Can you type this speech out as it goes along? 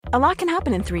A lot can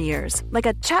happen in 3 years, like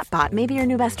a chatbot may be your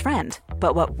new best friend.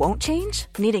 But what won't change?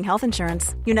 Needing health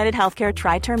insurance. United Healthcare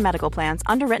Tri-Term Medical Plans,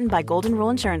 underwritten by Golden Rule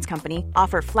Insurance Company,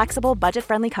 offer flexible,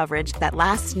 budget-friendly coverage that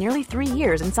lasts nearly 3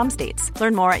 years in some states.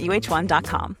 Learn more at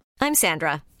uh1.com. I'm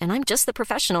Sandra, and I'm just the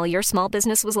professional your small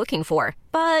business was looking for.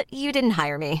 But you didn't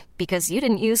hire me because you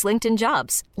didn't use LinkedIn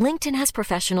Jobs. LinkedIn has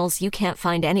professionals you can't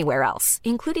find anywhere else,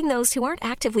 including those who aren't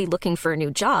actively looking for a new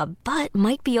job, but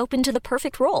might be open to the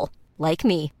perfect role, like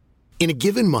me. In a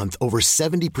given month, over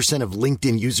 70% of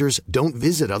LinkedIn users don't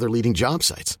visit other leading job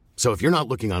sites. So if you're not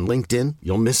looking on LinkedIn,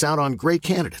 you'll miss out on great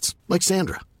candidates like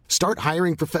Sandra. Start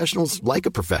hiring professionals like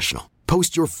a professional.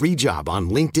 Post your free job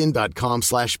on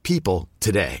linkedin.com/people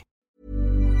today.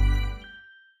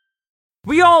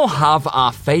 We all have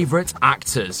our favourite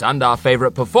actors and our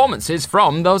favourite performances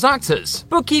from those actors.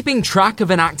 But keeping track of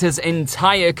an actor's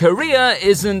entire career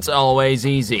isn't always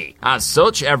easy. As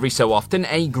such, every so often,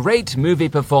 a great movie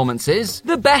performances,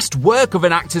 the best work of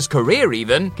an actor's career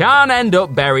even, can end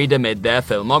up buried amid their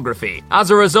filmography. As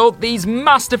a result, these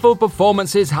masterful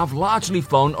performances have largely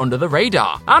flown under the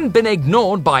radar and been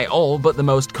ignored by all but the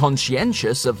most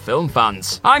conscientious of film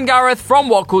fans. I'm Gareth from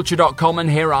WhatCulture.com, and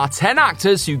here are 10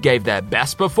 actors who gave their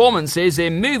best performances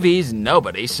in movies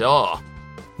nobody saw.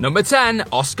 Number 10,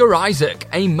 Oscar Isaac,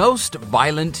 A Most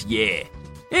Violent Year.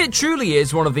 It truly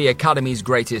is one of the Academy's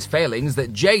greatest failings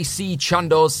that J.C.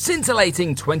 Chandor's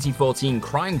scintillating 2014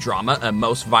 crime drama A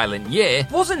Most Violent Year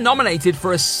wasn't nominated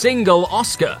for a single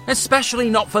Oscar, especially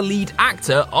not for lead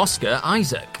actor Oscar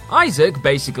Isaac. Isaac,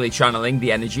 basically channeling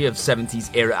the energy of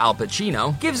 70s-era Al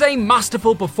Pacino, gives a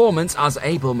masterful performance as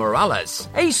Abel Morales,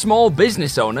 a small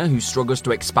business owner who struggles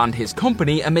to expand his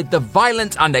company amid the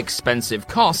violent and expensive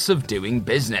costs of doing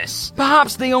business.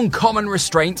 Perhaps the uncommon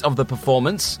restraint of the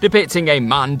performance, depicting a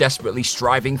man desperately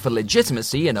striving for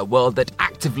legitimacy in a world that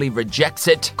actively rejects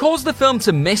it, caused the film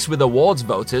to miss with awards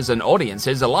voters and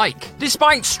audiences alike.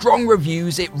 Despite strong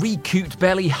reviews, it recouped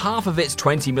barely half of its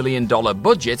 $20 million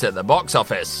budget at the box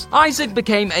office. Isaac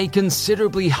became a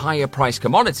considerably higher priced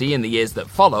commodity in the years that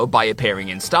followed by appearing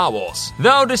in Star Wars.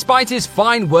 Though despite his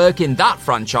fine work in that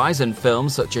franchise and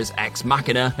films such as Ex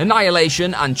Machina,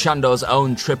 Annihilation, and Chandor's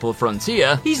own Triple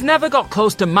Frontier, he's never got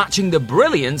close to matching the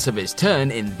brilliance of his turn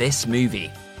in this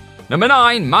movie. Number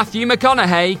 9, Matthew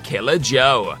McConaughey, Killer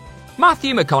Joe.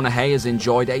 Matthew McConaughey has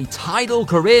enjoyed a tidal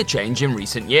career change in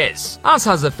recent years, as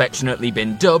has affectionately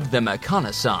been dubbed the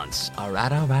McConaissance.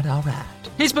 Alright.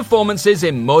 His performances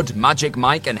in Mud, Magic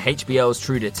Mike, and HBO's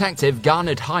True Detective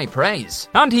garnered high praise,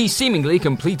 and he seemingly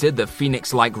completed the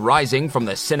phoenix-like rising from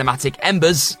the cinematic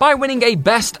embers by winning a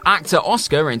Best Actor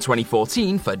Oscar in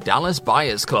 2014 for Dallas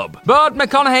Buyers Club. But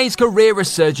McConaughey's career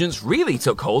resurgence really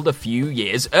took hold a few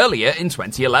years earlier in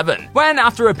 2011, when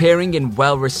after appearing in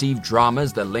well-received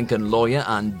dramas The Lincoln Lawyer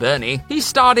and Bernie, he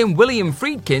starred in William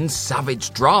Friedkin's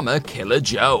savage drama Killer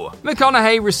Joe.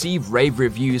 McConaughey received rave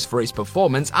reviews for his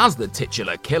performance as the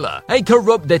titular killer, a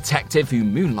corrupt detective who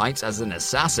moonlights as an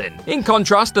assassin. In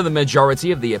contrast to the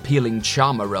majority of the appealing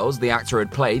charmer roles the actor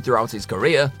had played throughout his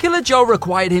career, Killer Joe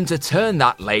required him to turn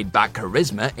that laid-back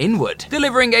charisma inward,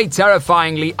 delivering a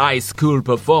terrifyingly ice-cool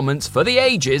performance for the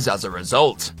ages as a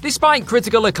result. Despite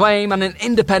critical acclaim and an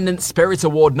Independent Spirit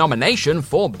Award nomination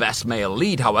for Best Male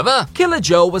Lead, however, Killer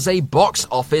Joe was a box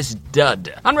office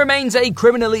dud and remains a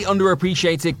criminally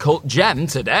underappreciated cult gem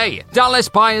today. Dallas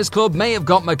Buyers Club may have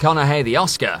got McConaughey the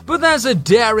Oscar, but there's a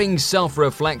daring,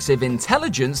 self-reflexive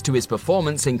intelligence to his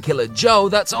performance in Killer Joe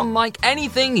that's unlike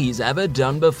anything he's ever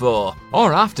done before,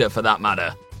 or after for that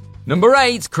matter. Number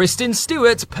 8, Kristen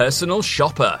Stewart, Personal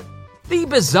Shopper. The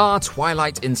bizarre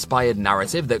Twilight-inspired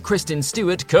narrative that Kristen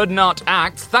Stewart could not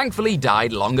act thankfully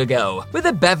died long ago, with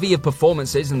a bevy of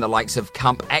performances in the likes of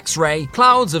Camp X-Ray,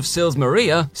 Clouds of Sils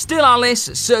Maria, Still Alice,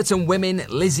 Certain Women,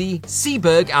 Lizzie,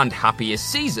 Seberg, and Happiest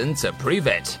Season to prove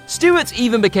it. Stewart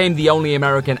even became the only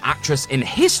American actress in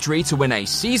history to win a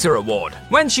Caesar Award,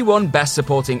 when she won Best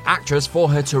Supporting Actress for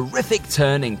her terrific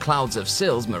turn in Clouds of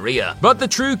Sils Maria. But the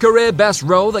true career best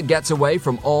role that gets away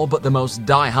from all but the most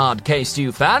die-hard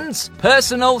K-Stew fans?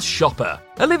 Personal Shopper.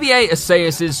 Olivier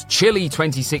Assayas' chilly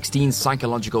 2016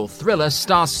 psychological thriller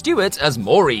stars Stewart as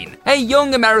Maureen, a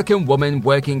young American woman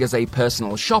working as a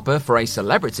personal shopper for a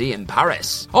celebrity in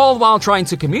Paris, all while trying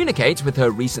to communicate with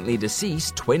her recently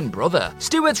deceased twin brother.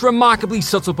 Stewart's remarkably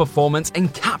subtle performance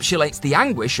encapsulates the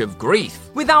anguish of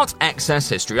grief, without excess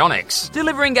histrionics,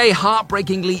 delivering a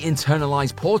heartbreakingly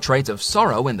internalized portrait of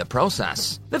sorrow in the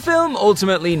process. The film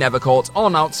ultimately never caught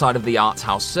on outside of the art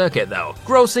house circuit though,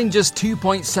 grossing just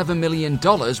 $2.7 million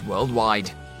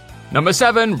worldwide. Number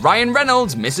 7, Ryan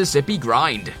Reynolds' Mississippi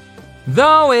Grind.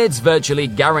 Though it's virtually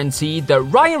guaranteed that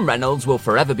Ryan Reynolds will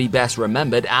forever be best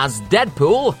remembered as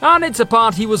Deadpool, and it's a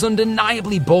part he was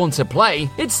undeniably born to play,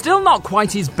 it's still not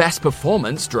quite his best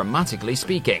performance, dramatically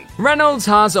speaking. Reynolds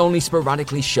has only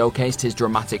sporadically showcased his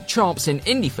dramatic chops in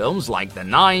indie films like The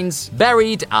Nines,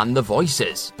 Buried, and The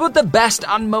Voices. But the best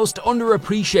and most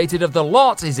underappreciated of the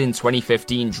lot is in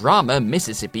 2015 drama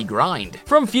Mississippi Grind,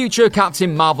 from future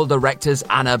Captain Marvel directors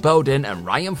Anna Boden and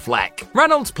Ryan Fleck.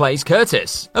 Reynolds plays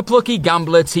Curtis, a plucky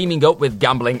gambler teaming up with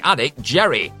gambling addict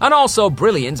Jerry, and also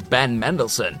brilliant Ben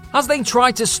Mendelsohn, as they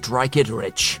try to strike it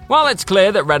rich. While it's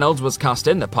clear that Reynolds was cast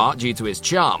in the part due to his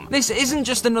charm, this isn't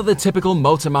just another typical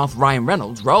motormouth Ryan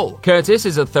Reynolds role. Curtis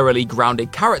is a thoroughly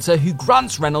grounded character who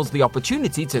grants Reynolds the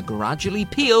opportunity to gradually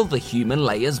peel the human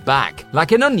layers back,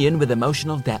 like an onion with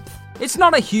emotional depth. It's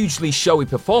not a hugely showy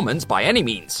performance by any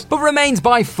means, but remains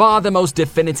by far the most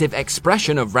definitive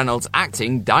expression of Reynolds'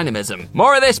 acting dynamism.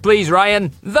 More of this, please,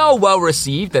 Ryan. Though well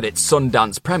received at its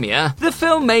Sundance premiere, the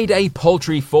film made a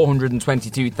paltry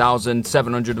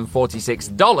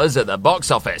 $422,746 at the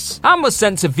box office, and was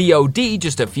sent to VOD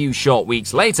just a few short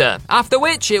weeks later, after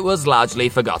which it was largely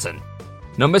forgotten.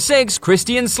 Number 6,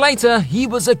 Christian Slater. He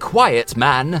was a quiet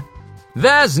man.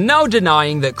 There's no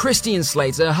denying that Christian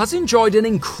Slater has enjoyed an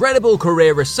incredible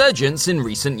career resurgence in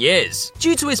recent years,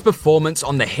 due to his performance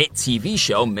on the hit TV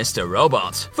show Mr.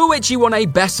 Robot, for which he won a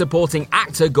Best Supporting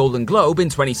Actor Golden Globe in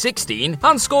 2016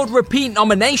 and scored repeat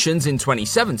nominations in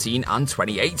 2017 and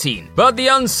 2018. But the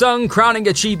unsung crowning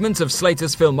achievement of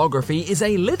Slater's filmography is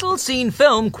a little-seen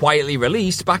film quietly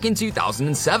released back in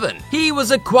 2007. He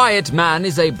Was a Quiet Man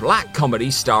is a black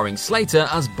comedy starring Slater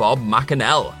as Bob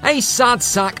McAnnell, a sad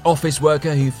sack office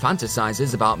worker who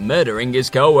fantasizes about murdering his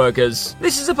co-workers.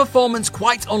 This is a performance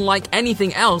quite unlike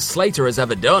anything else Slater has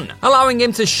ever done, allowing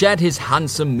him to shed his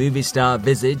handsome movie star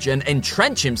visage and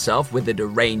entrench himself with the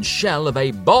deranged shell of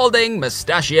a balding,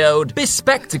 mustachioed,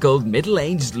 bespectacled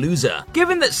middle-aged loser.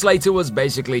 Given that Slater was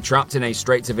basically trapped in a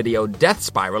straight-to-video death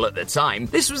spiral at the time,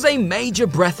 this was a major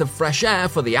breath of fresh air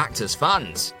for the actor's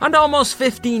fans. And almost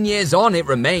 15 years on, it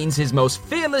remains his most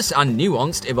fearless and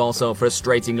nuanced, if also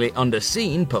frustratingly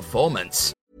underseen, performance.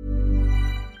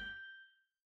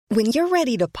 When you're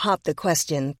ready to pop the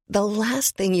question, the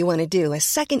last thing you want to do is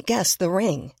second-guess the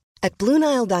ring. At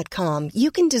BlueNile.com,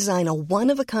 you can design a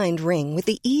one-of-a-kind ring with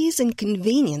the ease and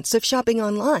convenience of shopping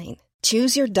online.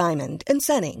 Choose your diamond and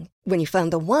setting. When you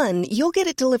find the one, you'll get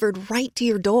it delivered right to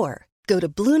your door. Go to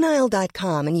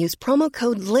BlueNile.com and use promo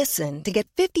code LISTEN to get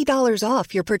 $50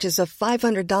 off your purchase of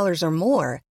 $500 or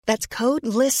more. That's code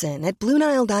LISTEN at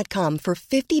BlueNile.com for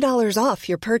 $50 off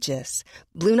your purchase.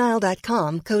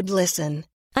 BlueNile.com, code LISTEN.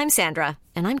 I'm Sandra,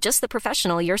 and I'm just the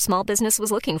professional your small business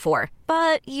was looking for.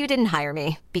 But you didn't hire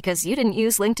me because you didn't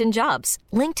use LinkedIn Jobs.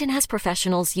 LinkedIn has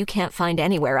professionals you can't find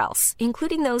anywhere else,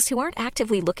 including those who aren't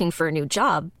actively looking for a new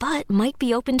job, but might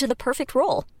be open to the perfect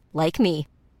role, like me.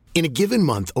 In a given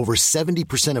month, over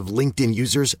 70% of LinkedIn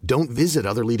users don't visit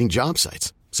other leading job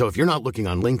sites. So if you're not looking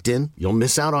on LinkedIn, you'll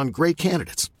miss out on great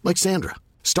candidates like Sandra.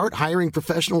 Start hiring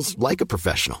professionals like a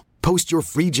professional. Post your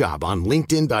free job on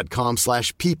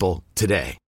linkedin.com/people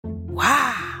today.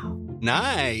 Wow.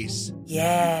 Nice.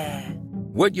 Yeah.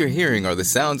 What you're hearing are the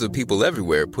sounds of people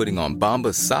everywhere putting on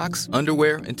Bombas socks,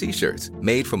 underwear, and T-shirts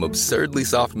made from absurdly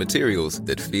soft materials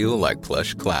that feel like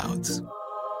plush clouds.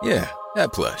 Yeah,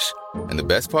 that plush. And the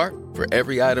best part? For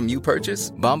every item you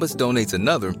purchase, Bombas donates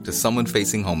another to someone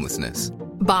facing homelessness.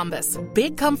 Bombas.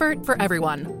 Big comfort for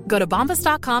everyone. Go to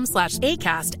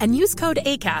bombas.com/ACAST and use code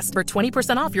ACAST for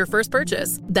 20% off your first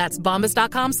purchase. That's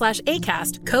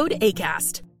bombas.com/ACAST. Code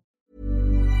ACAST.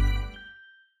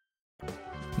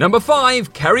 Number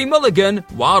 5, Carey Mulligan,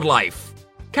 Wildlife.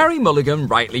 Carey Mulligan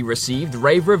rightly received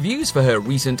rave reviews for her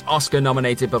recent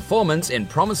Oscar-nominated performance in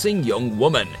Promising Young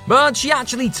Woman, but she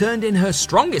actually turned in her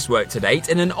strongest work to date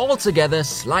in an altogether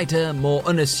slighter, more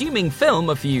unassuming film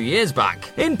a few years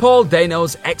back. In Paul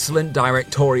Dano's excellent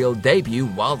directorial debut,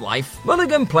 Wildlife,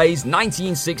 Mulligan plays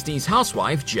 1960s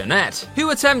housewife Jeanette,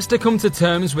 who attempts to come to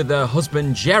terms with her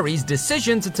husband Jerry's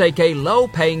decision to take a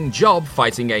low-paying job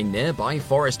fighting a nearby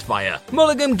forest fire.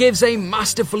 Mulligan gives a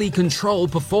masterfully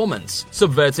controlled performance,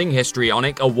 subverting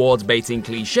histrionic, award-baiting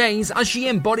cliches as she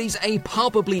embodies a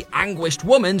palpably anguished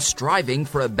woman striving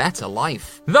for a better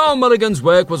life. Though Mulligan's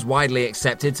work was widely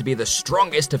accepted to be the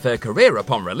strongest of her career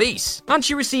upon release, and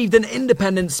she received an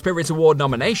Independent Spirit Award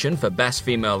nomination for Best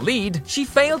Female Lead, she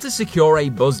failed to secure a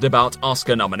buzzed-about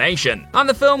Oscar nomination, and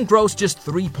the film grossed just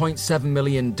 $3.7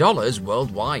 million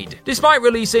worldwide. Despite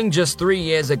releasing just 3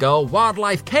 years ago,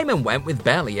 Wildlife came and went with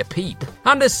barely a peep.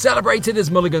 And as celebrated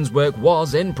as Mulligan's work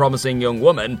was in Promising Young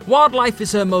Woman, Wildlife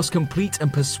is her most complete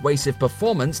and persuasive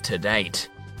performance to date.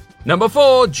 Number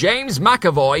 4, James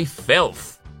McAvoy,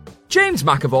 Filth. James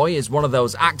McAvoy is one of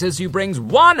those actors who brings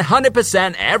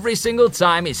 100% every single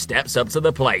time he steps up to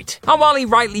the plate. And while he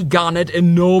rightly garnered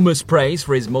enormous praise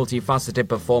for his multifaceted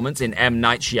performance in M.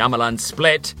 Night Shyamalan's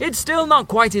Split, it's still not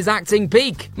quite his acting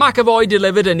peak. McAvoy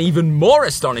delivered an even more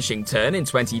astonishing turn in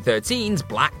 2013's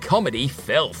black comedy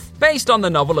Filth, based on the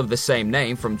novel of the same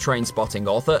name from Trainspotting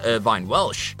author Irvine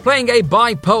Welsh. Playing a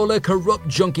bipolar, corrupt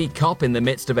junkie cop in the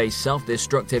midst of a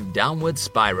self-destructive downward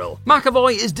spiral,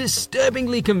 McAvoy is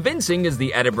disturbingly convincing as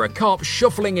the Edinburgh cop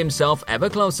shuffling himself ever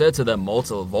closer to the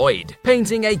mortal void,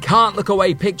 painting a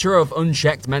can't-look-away picture of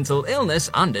unchecked mental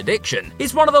illness and addiction.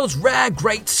 It's one of those rare,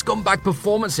 great scumbag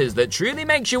performances that truly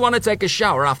makes you want to take a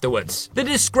shower afterwards. The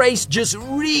disgrace just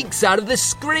reeks out of the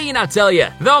screen, I tell you.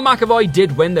 Though McAvoy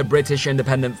did win the British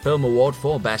Independent Film Award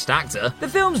for Best Actor, the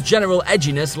film's general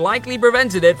edginess likely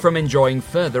prevented it from enjoying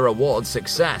further award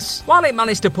success. While it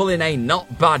managed to pull in a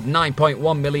not bad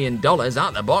 $9.1 million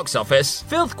at the box office,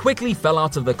 Filth quickly fell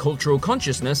out of the cultural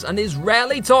consciousness and is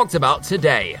rarely talked about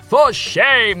today. For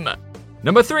shame!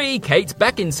 Number 3, Kate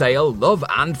Beckinsale, Love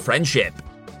and Friendship.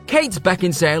 Kate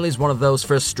Beckinsale is one of those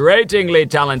frustratingly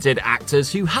talented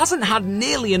actors who hasn't had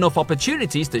nearly enough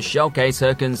opportunities to showcase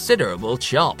her considerable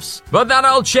chops. But that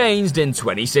all changed in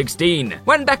 2016,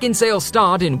 when Beckinsale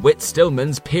starred in Whit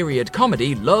Stillman's period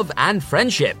comedy Love and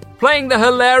Friendship, playing the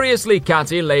hilariously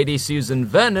catty Lady Susan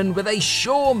Vernon with a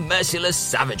sure, merciless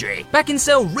savagery.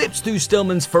 Beckinsale rips through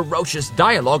Stillman's ferocious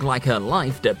dialogue like her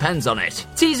life depends on it,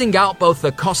 teasing out both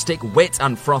the caustic wit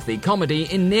and frothy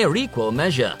comedy in near equal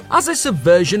measure. As a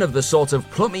subversion of the sort of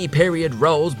plummy period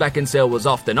roles Beckinsale was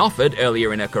often offered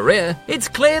earlier in her career, it's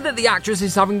clear that the actress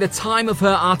is having the time of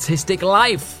her artistic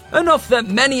life. Enough that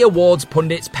many awards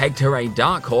pundits pegged her a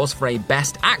dark horse for a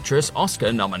Best Actress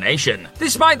Oscar nomination.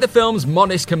 Despite the film's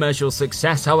modest commercial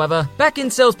success, however,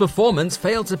 Beckinsale's performance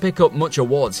failed to pick up much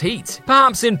awards heat,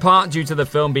 perhaps in part due to the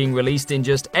film being released in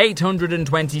just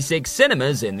 826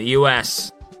 cinemas in the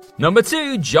US. Number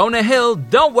 2, Jonah Hill,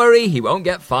 Don't Worry, He Won't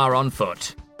Get Far on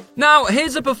Foot. Now,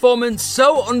 here's a performance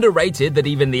so underrated that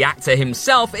even the actor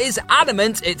himself is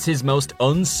adamant it's his most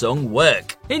unsung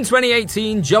work. In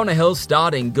 2018, Jonah Hill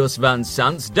starred in Gus Van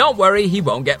Sant's Don't Worry, He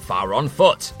Won't Get Far on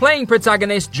Foot, playing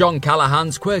protagonist John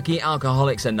Callahan's quirky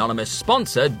Alcoholics Anonymous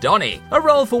sponsor, Donnie, a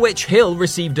role for which Hill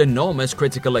received enormous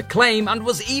critical acclaim and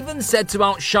was even said to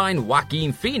outshine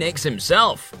Joaquin Phoenix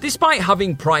himself. Despite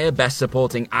having prior Best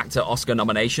Supporting Actor Oscar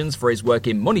nominations for his work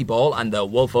in Moneyball and The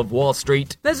Wolf of Wall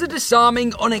Street, there's a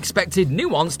disarming, unexpected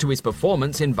nuance to his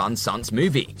performance in Van Sant's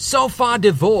movie, so far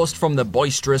divorced from the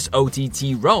boisterous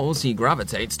OTT roles he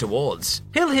gravitates towards.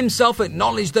 Hill himself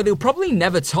acknowledged that he'll probably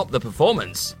never top the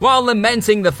performance, while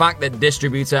lamenting the fact that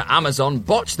distributor Amazon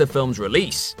botched the film's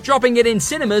release, dropping it in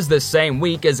cinemas the same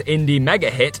week as indie mega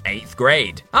hit 8th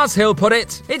Grade. As Hill put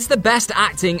it, "It's the best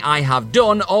acting I have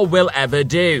done or will ever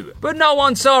do, but no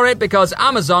one saw it because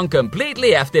Amazon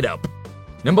completely effed it up."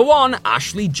 Number 1,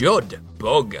 Ashley Judd,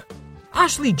 Bug.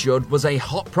 Ashley Judd was a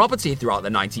hot property throughout the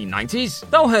 1990s,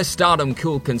 though her stardom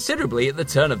cooled considerably at the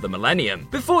turn of the millennium,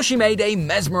 before she made a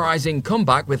mesmerizing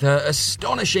comeback with her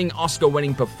astonishing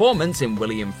Oscar-winning performance in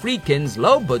William Friedkin's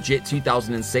low-budget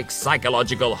 2006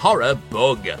 psychological horror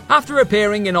Bug. After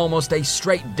appearing in almost a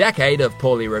straight decade of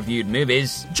poorly reviewed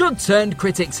movies, Judd turned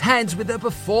critics' heads with her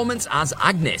performance as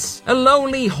Agnes, a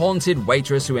lonely, haunted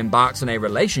waitress who embarks on a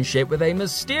relationship with a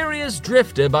mysterious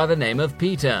drifter by the name of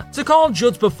Peter. To call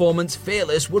Judd's performance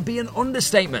fearless would be an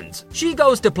understatement. She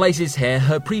goes to places here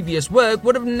her previous work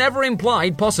would have never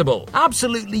implied possible,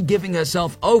 absolutely giving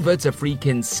herself over to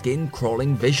Friedkin's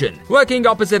skin-crawling vision. Working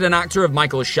opposite an actor of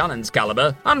Michael Shannon's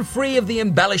caliber, and free of the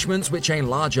embellishments which a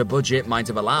larger budget might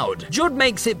have allowed, Judd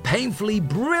makes it painfully,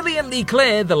 brilliantly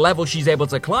clear the level she's able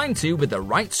to climb to with the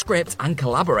right script and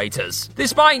collaborators.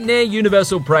 Despite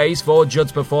near-universal praise for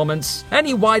Judd's performance,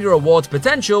 any wider awards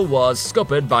potential was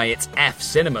scuppered by its F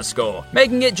cinema score,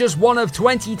 making it just one of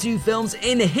 22 films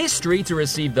in history to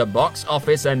receive the box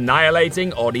office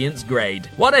annihilating audience grade.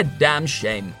 What a damn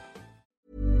shame.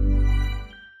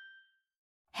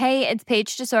 Hey, it's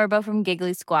Paige DeSorbo from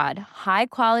Giggly Squad. High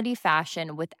quality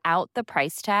fashion without the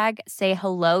price tag. Say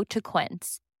hello to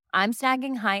Quince. I'm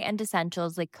snagging high-end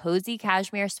essentials like cozy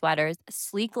cashmere sweaters,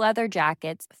 sleek leather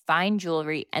jackets, fine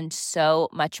jewelry, and so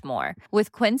much more.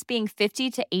 With Quince being 50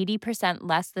 to 80%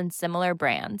 less than similar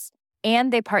brands.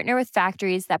 And they partner with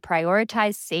factories that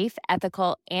prioritize safe,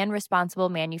 ethical, and responsible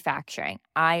manufacturing.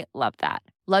 I love that.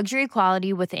 Luxury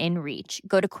quality within reach.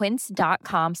 Go to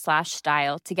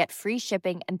quince.com/style to get free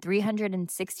shipping and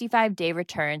 365-day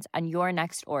returns on your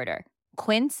next order.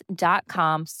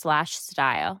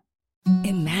 Quince.com/style.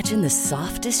 Imagine the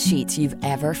softest sheets you've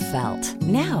ever felt.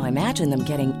 Now imagine them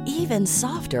getting even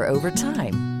softer over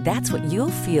time. That's what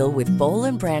you'll feel with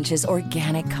Boll & Branch's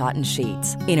organic cotton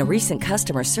sheets. In a recent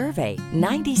customer survey,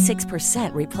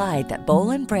 96% replied that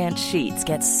Boll & Branch sheets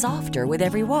get softer with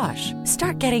every wash.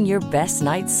 Start getting your best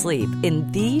night's sleep in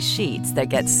these sheets that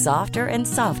get softer and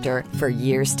softer for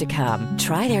years to come.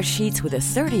 Try their sheets with a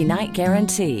 30-night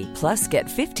guarantee. Plus, get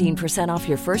 15% off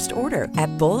your first order at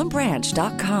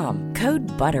bollandbranch.com. Code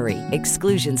BUTTERY.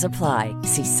 Exclusions apply.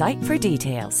 See site for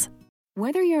details.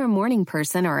 Whether you're a morning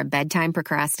person or a bedtime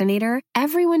procrastinator,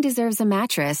 everyone deserves a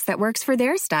mattress that works for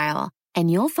their style. And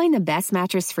you'll find the best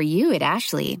mattress for you at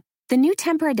Ashley. The new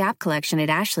Tempur-Adapt collection at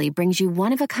Ashley brings you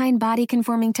one-of-a-kind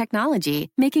body-conforming technology,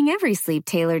 making every sleep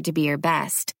tailored to be your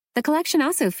best. The collection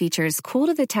also features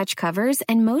cool-to-the-touch covers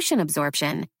and motion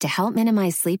absorption to help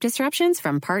minimize sleep disruptions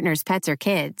from partners, pets, or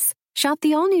kids. Shop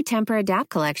the all-new Tempur-Adapt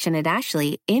collection at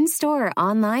Ashley, in-store or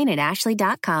online at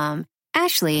ashley.com.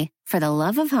 Ashley, for the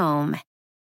love of home.